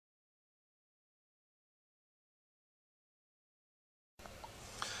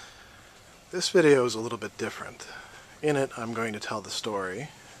This video is a little bit different. In it, I'm going to tell the story.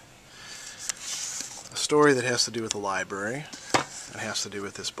 A story that has to do with the library. It has to do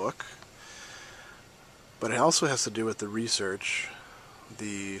with this book. But it also has to do with the research,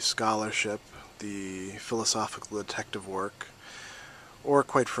 the scholarship, the philosophical detective work, or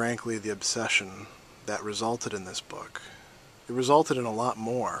quite frankly, the obsession that resulted in this book. It resulted in a lot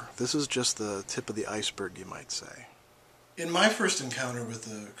more. This is just the tip of the iceberg, you might say. In my first encounter with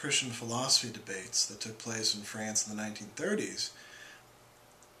the Christian philosophy debates that took place in France in the 1930s,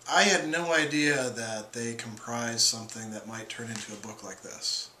 I had no idea that they comprised something that might turn into a book like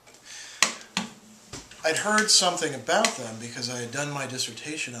this. I'd heard something about them because I had done my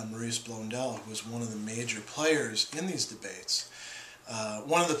dissertation on Maurice Blondel, who was one of the major players in these debates.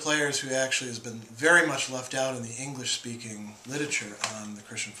 One of the players who actually has been very much left out in the English-speaking literature on the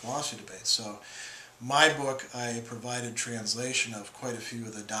Christian philosophy debates. So my book, I provided translation of quite a few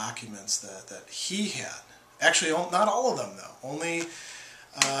of the documents that he had. Actually, not all of them, though. Only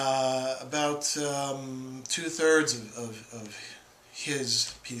about two-thirds of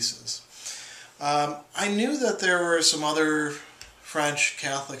his pieces. I knew that there were some other French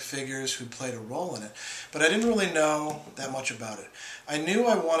Catholic figures who played a role in it, but I didn't really know that much about it. I knew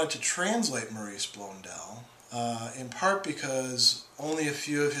I wanted to translate Maurice Blondel, in part because only a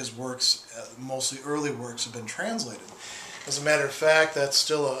few of his works, mostly early works, have been translated. As a matter of fact, that's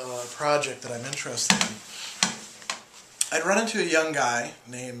still a project that I'm interested in. I'd run into a young guy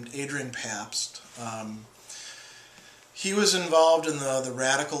named Adrian Pabst. He was involved in the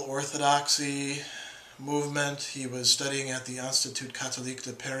radical orthodoxy movement. He was studying at the Institut Catholique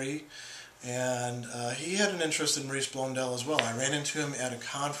de Paris, and he had an interest in Maurice Blondel as well. I ran into him at a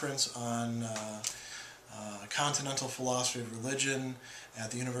conference on continental philosophy of religion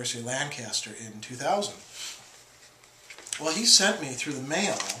at the University of Lancaster in 2000. Well, he sent me through the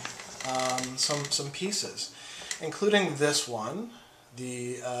mail some pieces, including this one,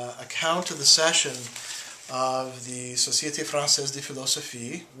 the account of the session of the Société Française de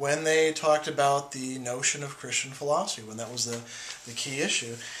Philosophie when they talked about the notion of Christian philosophy, when that was the key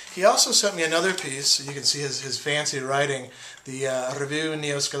issue. He also sent me another piece, you can see his fancy writing, the Revue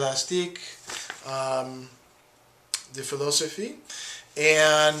Néoscolastique de Philosophie,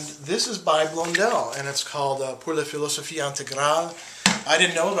 and this is by Blondel, and it's called Pour la philosophie intégrale. I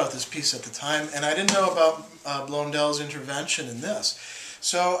didn't know about this piece at the time, and I didn't know about Blondel's intervention in this.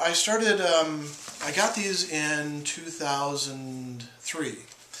 So I started, I got these in 2003,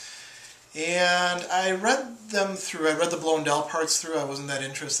 and I read them through. I read the Blondel parts through. I wasn't that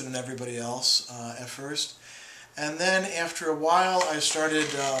interested in everybody else at first. And then after a while, I started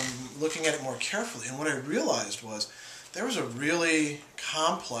looking at it more carefully, and what I realized was there was a really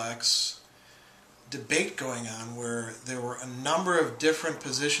complex debate going on where there were a number of different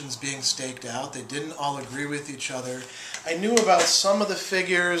positions being staked out. They didn't all agree with each other. I knew about some of the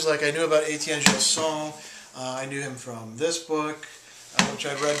figures, like I knew about Etienne Gilson. I knew him from this book, which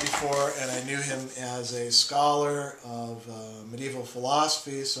I'd read before, and I knew him as a scholar of medieval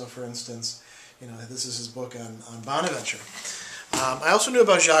philosophy. So, for instance, this is his book on Bonaventure. I also knew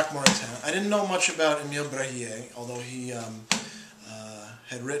about Jacques Maritain. I didn't know much about Emile Bréhier, although he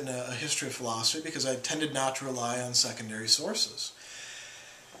had written a history of philosophy, because I tended not to rely on secondary sources.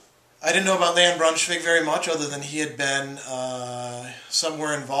 I didn't know about Léon Brunswig very much, other than he had been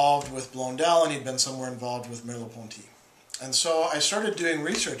somewhere involved with Blondel, and he'd been somewhere involved with Merleau-Ponty. And so I started doing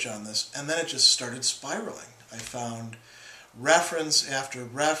research on this, and then it just started spiraling. I found reference after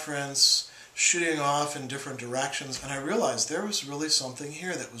reference, shooting off in different directions, and I realized there was really something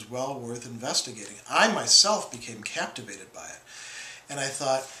here that was well worth investigating. I myself became captivated by it. And I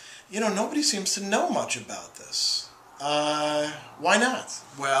thought, nobody seems to know much about this. Why not?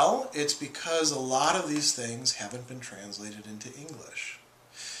 Well, it's because a lot of these things haven't been translated into English.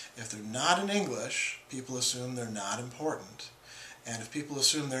 If they're not in English, people assume they're not important. And if people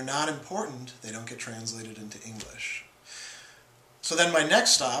assume they're not important, they don't get translated into English. So then my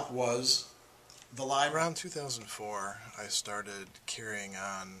next stop was the library. Around 2004, I started carrying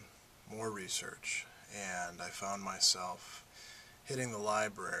on more research, and I found myself hitting the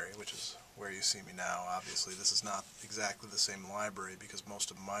library, which is where you see me now. Obviously, this is not exactly the same library because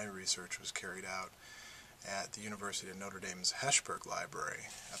most of my research was carried out at the University of Notre Dame's Heshburg Library.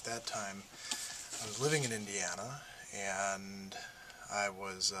 At that time, I was living in Indiana, and I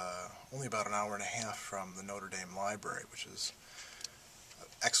was only about an hour and a half from the Notre Dame Library, which is an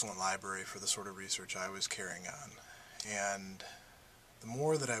excellent library for the sort of research I was carrying on. And the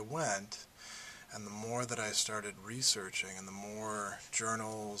more that I went, and the more that I started researching, and the more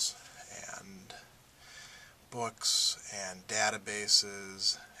journals and books and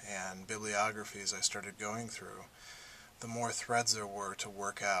databases and bibliographies I started going through, the more threads there were to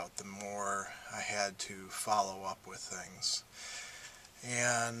work out, the more I had to follow up with things.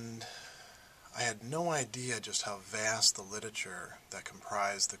 And I had no idea just how vast the literature that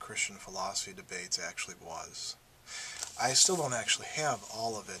comprised the Christian philosophy debates actually was. I still don't actually have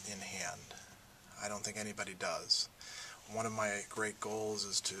all of it in hand. I don't think anybody does. One of my great goals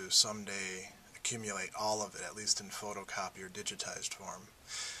is to someday accumulate all of it, at least in photocopy or digitized form.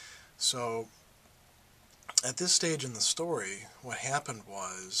 So, at this stage in the story, what happened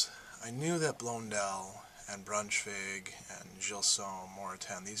was, I knew that Blondel and Brunswick and Gilson,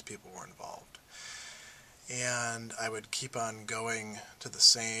 Moretin, these people were involved. And I would keep on going to the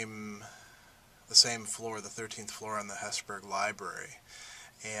same floor, the 13th floor in the Hesburgh Library,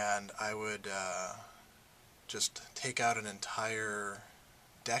 and I would just take out an entire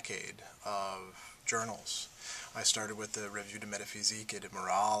decade of journals. I started with the Revue de Métaphysique et de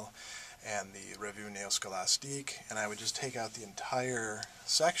Morale and the Revue Néoscolastique, and I would just take out the entire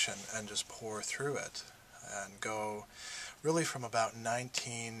section and just pour through it and go really from about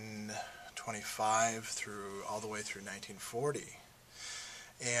 1925 through all the way through 1940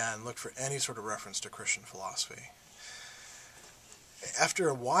 and look for any sort of reference to Christian philosophy. After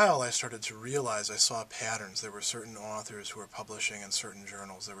a while, I started to realize I saw patterns. There were certain authors who were publishing in certain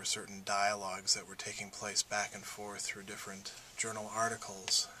journals. There were certain dialogues that were taking place back and forth through different journal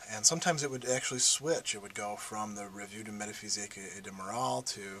articles. And sometimes it would actually switch. It would go from the Revue de Métaphysique et de Morale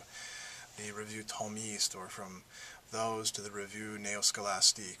to the Revue Thomiste, or from those to the Revue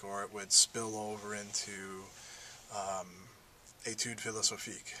Néoscolastique, or it would spill over into Études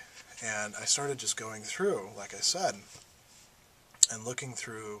philosophiques. And I started just going through, like I said, and looking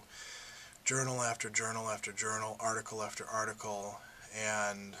through journal after journal after journal, article after article,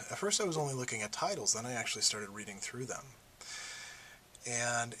 and at first I was only looking at titles, then I actually started reading through them.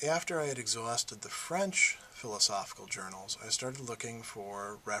 And after I had exhausted the French philosophical journals, I started looking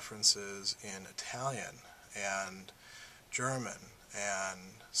for references in Italian and German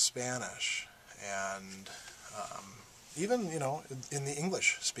and Spanish and even, in the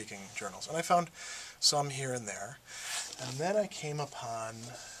English-speaking journals. And I found some here and there. And then I came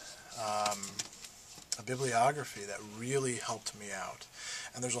upon a bibliography that really helped me out.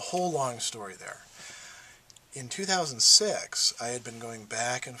 And there's a whole long story there. In 2006, I had been going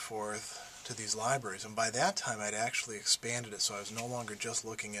back and forth to these libraries, and by that time I'd actually expanded it, so I was no longer just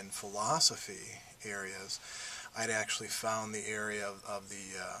looking in philosophy areas. I'd actually found the area of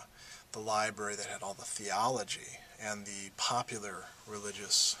the library that had all the theology and the popular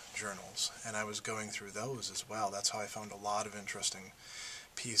religious journals, and I was going through those as well. That's how I found a lot of interesting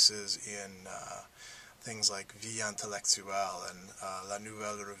pieces in things like Vie Intellectuelle and La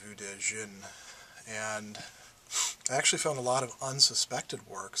Nouvelle Revue des Jeunes, and I actually found a lot of unsuspected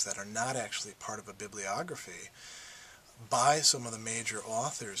works that are not actually part of a bibliography by some of the major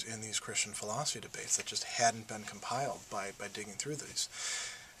authors in these Christian philosophy debates that just hadn't been compiled by digging through these.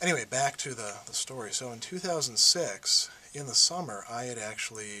 Anyway, back to the story. So in 2006, in the summer, I had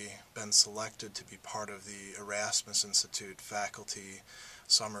actually been selected to be part of the Erasmus Institute faculty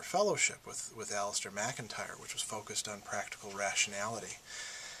summer fellowship with Alistair MacIntyre, which was focused on practical rationality.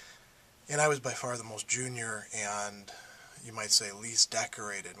 And I was by far the most junior and, you might say, least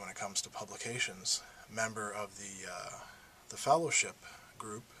decorated when it comes to publications member of the fellowship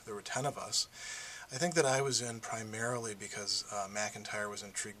group. There were 10 of us. I think that I was in primarily because MacIntyre was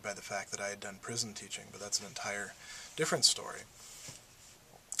intrigued by the fact that I had done prison teaching, but that's an entire different story.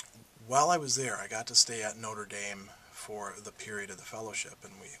 While I was there, I got to stay at Notre Dame for the period of the fellowship,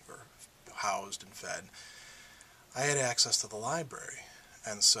 and we were housed and fed. I had access to the library,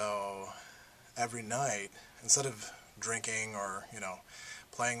 and so every night, instead of drinking or,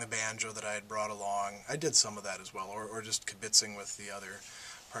 playing the banjo that I had brought along, I did some of that as well, or just kibitzing with the other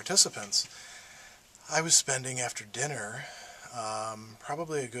participants, I was spending after dinner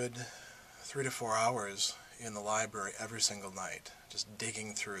probably a good 3 to 4 hours in the library every single night, just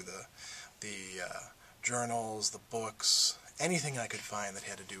digging through the journals, the books, anything I could find that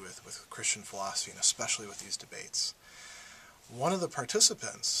had to do with Christian philosophy, and especially with these debates. One of the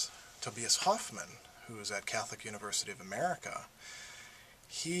participants, Tobias Hoffman, who was at Catholic University of America,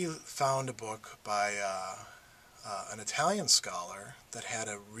 he found a book by an Italian scholar that had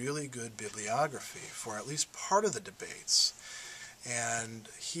a really good bibliography for at least part of the debates. And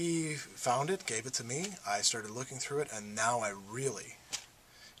he found it, gave it to me, I started looking through it, and now I really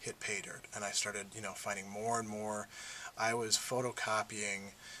hit pay dirt. And I started, finding more and more. I was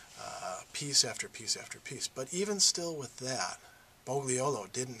photocopying piece after piece after piece. But even still with that, Bogliolo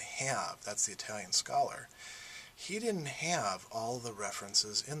didn't have, that's the Italian scholar, he didn't have all the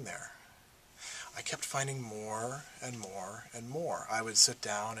references in there. I kept finding more and more and more. I would sit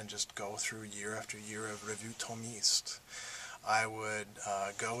down and just go through year after year of Revue Thomiste. I would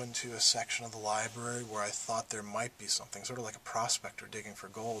go into a section of the library where I thought there might be something, sort of like a prospector digging for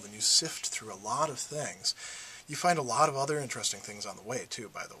gold, and you sift through a lot of things. You find a lot of other interesting things on the way, too,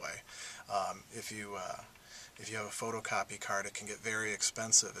 by the way. If you have a photocopy card, it can get very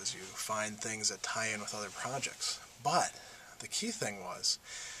expensive as you find things that tie in with other projects. But the key thing was,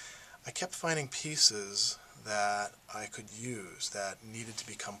 I kept finding pieces that I could use that needed to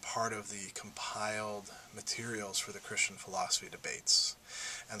become part of the compiled materials for the Christian philosophy debates.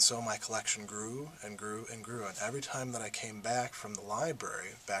 And so my collection grew and grew and grew. And every time that I came back from the library,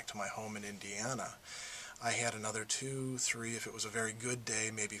 back to my home in Indiana, I had another 2, 3, if it was a very good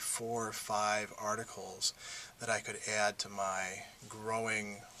day, maybe 4 or 5 articles that I could add to my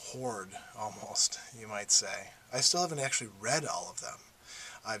growing hoard, almost, you might say. I still haven't actually read all of them.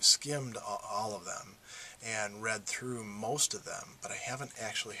 I've skimmed all of them and read through most of them, but I haven't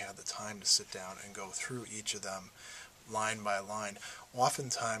actually had the time to sit down and go through each of them line by line.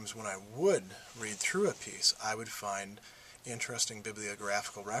 Oftentimes when I would read through a piece, I would find interesting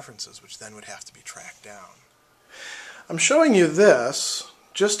bibliographical references, which then would have to be tracked down. I'm showing you this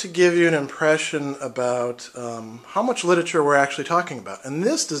just to give you an impression about how much literature we're actually talking about. And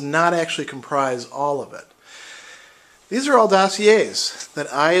this does not actually comprise all of it. These are all dossiers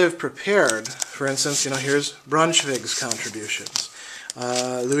that I have prepared. For instance, here's Brunswick's contributions,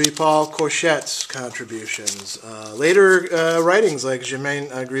 Louis-Paul Cochet's contributions, later writings like Germain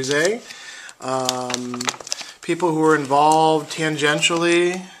Griset, people who were involved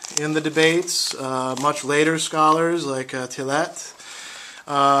tangentially in the debates, much later scholars like Tillet,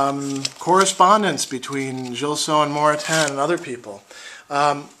 correspondence between Gilson and Moretin and other people.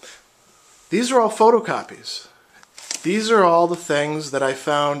 These are all photocopies. These are all the things that I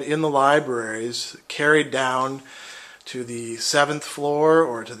found in the libraries, carried down to the 7th floor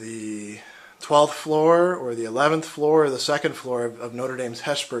or to the 12th floor or the 11th floor or the 2nd floor of Notre Dame's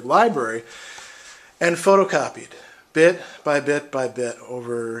Hesburgh Library, and photocopied bit by bit by bit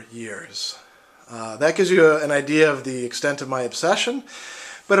over years. That gives you an idea of the extent of my obsession,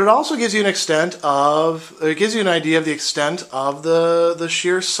 but it also gives you an idea of the extent of the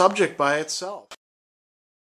sheer subject by itself.